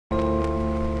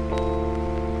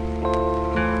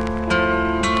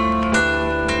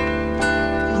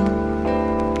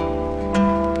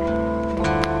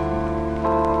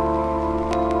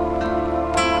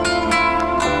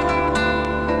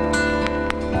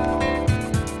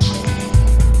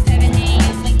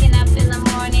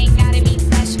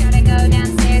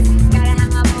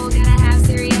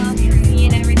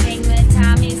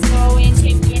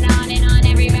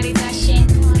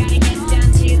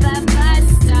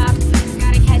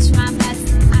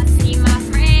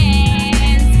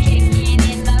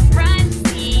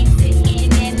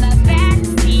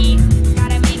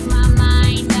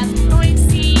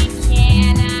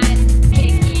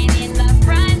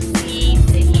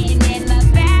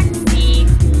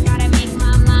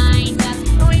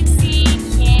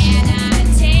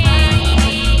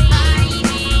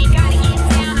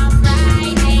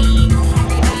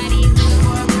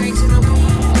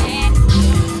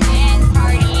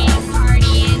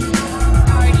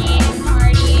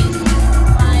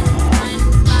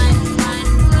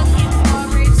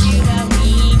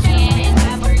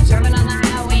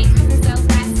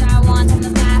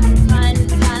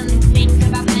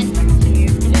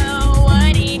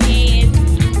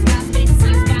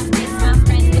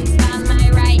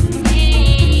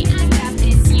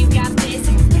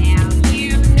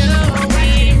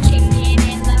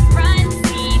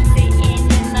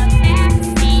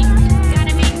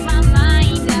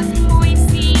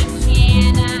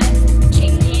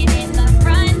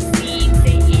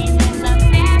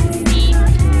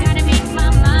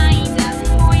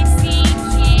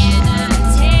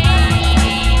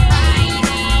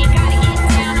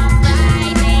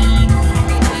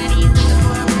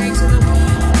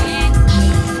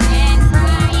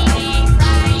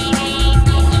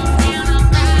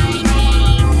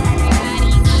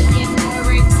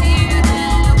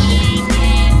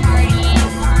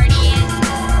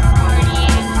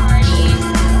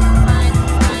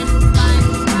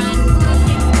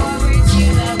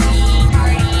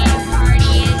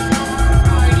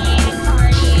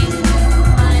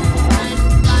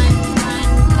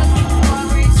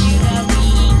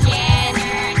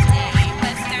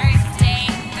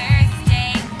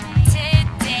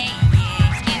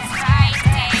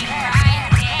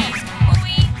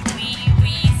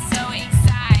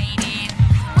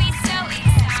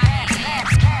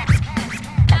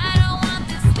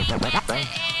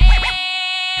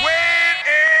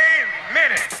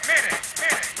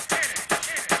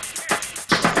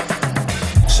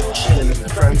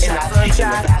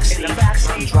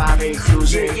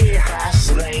Yeah,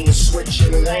 fast lane,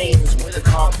 switching lanes with a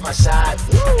car by my side.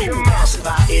 Your mouth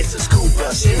spot is a school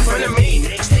bus in front of me.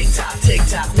 Next tick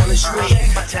tock on the street.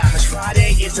 My time is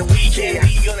Friday, it's a weekend.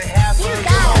 We gonna have fun.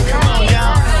 Come on,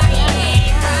 y'all.